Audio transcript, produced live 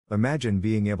Imagine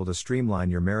being able to streamline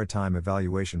your maritime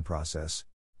evaluation process,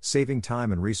 saving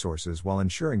time and resources while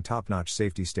ensuring top-notch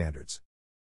safety standards.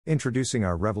 Introducing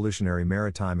our revolutionary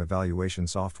maritime evaluation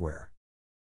software.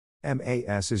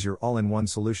 MAS is your all-in-one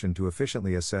solution to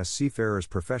efficiently assess seafarers'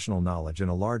 professional knowledge in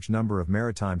a large number of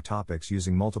maritime topics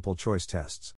using multiple-choice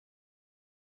tests.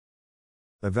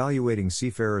 Evaluating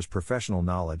seafarers' professional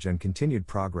knowledge and continued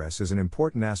progress is an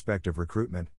important aspect of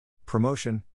recruitment,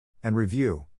 promotion, and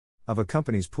review of a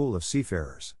company's pool of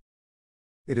seafarers.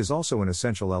 It is also an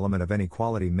essential element of any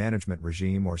quality management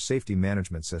regime or safety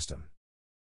management system.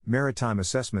 Maritime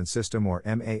Assessment System or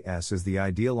MAS is the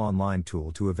ideal online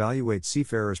tool to evaluate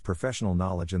seafarers' professional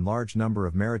knowledge in large number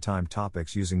of maritime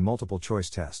topics using multiple choice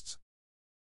tests.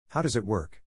 How does it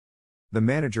work? The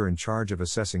manager in charge of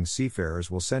assessing seafarers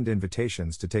will send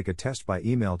invitations to take a test by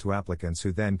email to applicants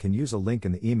who then can use a link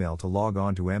in the email to log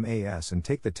on to MAS and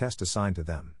take the test assigned to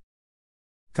them.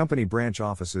 Company branch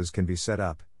offices can be set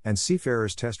up, and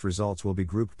seafarers' test results will be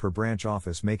grouped per branch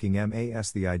office, making MAS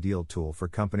the ideal tool for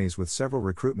companies with several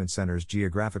recruitment centers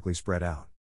geographically spread out.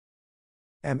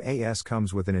 MAS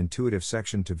comes with an intuitive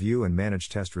section to view and manage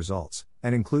test results,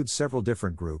 and includes several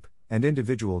different group and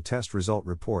individual test result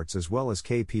reports as well as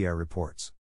KPI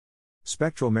reports.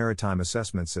 Spectral Maritime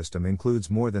Assessment System includes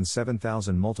more than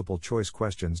 7,000 multiple-choice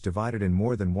questions divided in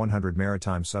more than 100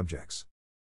 maritime subjects.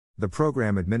 The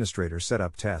program administrator set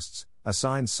up tests,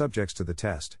 assigns subjects to the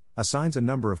test, assigns a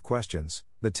number of questions,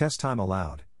 the test time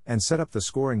allowed, and set up the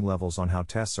scoring levels on how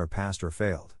tests are passed or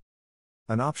failed.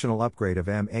 An optional upgrade of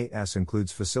MAS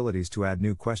includes facilities to add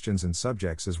new questions and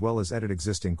subjects as well as edit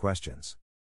existing questions.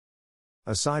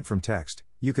 Aside from text,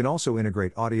 you can also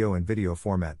integrate audio and video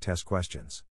format test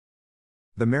questions.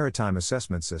 The Maritime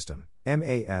Assessment System,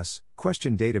 MAS,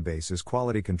 question database is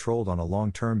quality controlled on a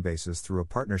long-term basis through a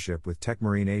partnership with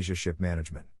TechMarine Asia Ship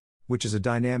Management, which is a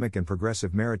dynamic and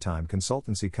progressive maritime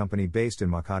consultancy company based in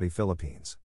Makati,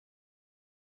 Philippines.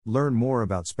 Learn more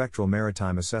about Spectral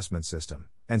Maritime Assessment System,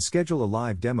 and schedule a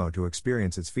live demo to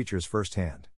experience its features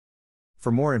firsthand.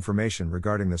 For more information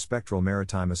regarding the Spectral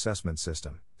Maritime Assessment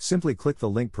System, simply click the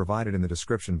link provided in the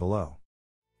description below.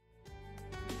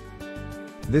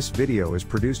 This video is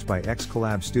produced by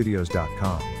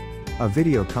xcollabstudios.com, a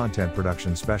video content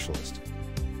production specialist.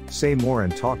 Say more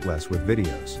and talk less with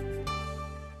videos.